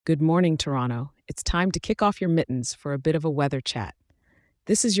Good morning, Toronto. It's time to kick off your mittens for a bit of a weather chat.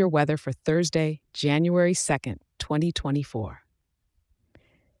 This is your weather for Thursday, January 2nd, 2024.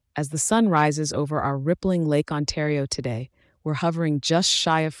 As the sun rises over our rippling Lake Ontario today, we're hovering just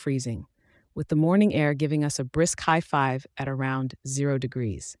shy of freezing, with the morning air giving us a brisk high five at around 0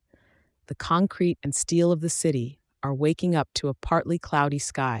 degrees. The concrete and steel of the city are waking up to a partly cloudy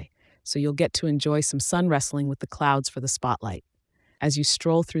sky, so you'll get to enjoy some sun wrestling with the clouds for the spotlight. As you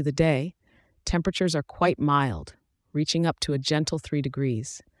stroll through the day, temperatures are quite mild, reaching up to a gentle 3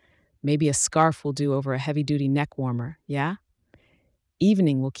 degrees. Maybe a scarf will do over a heavy-duty neck warmer, yeah?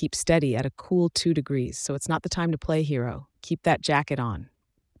 Evening will keep steady at a cool 2 degrees, so it's not the time to play hero. Keep that jacket on.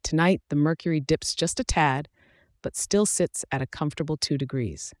 Tonight, the mercury dips just a tad, but still sits at a comfortable 2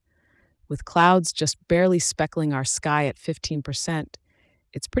 degrees. With clouds just barely speckling our sky at 15%,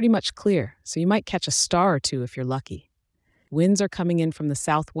 it's pretty much clear, so you might catch a star or two if you're lucky. Winds are coming in from the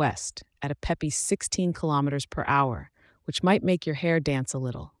southwest at a peppy 16 kilometers per hour, which might make your hair dance a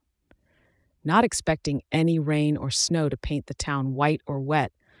little. Not expecting any rain or snow to paint the town white or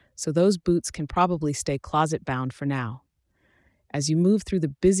wet, so those boots can probably stay closet bound for now. As you move through the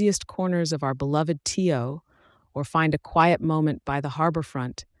busiest corners of our beloved TO, or find a quiet moment by the harbor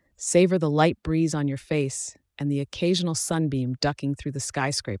front, savor the light breeze on your face and the occasional sunbeam ducking through the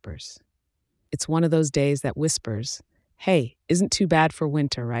skyscrapers. It's one of those days that whispers, "Hey, isn't too bad for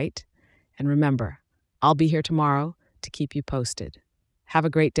winter, right?" And remember, I'll be here tomorrow to keep you posted. Have a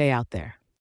great day out there.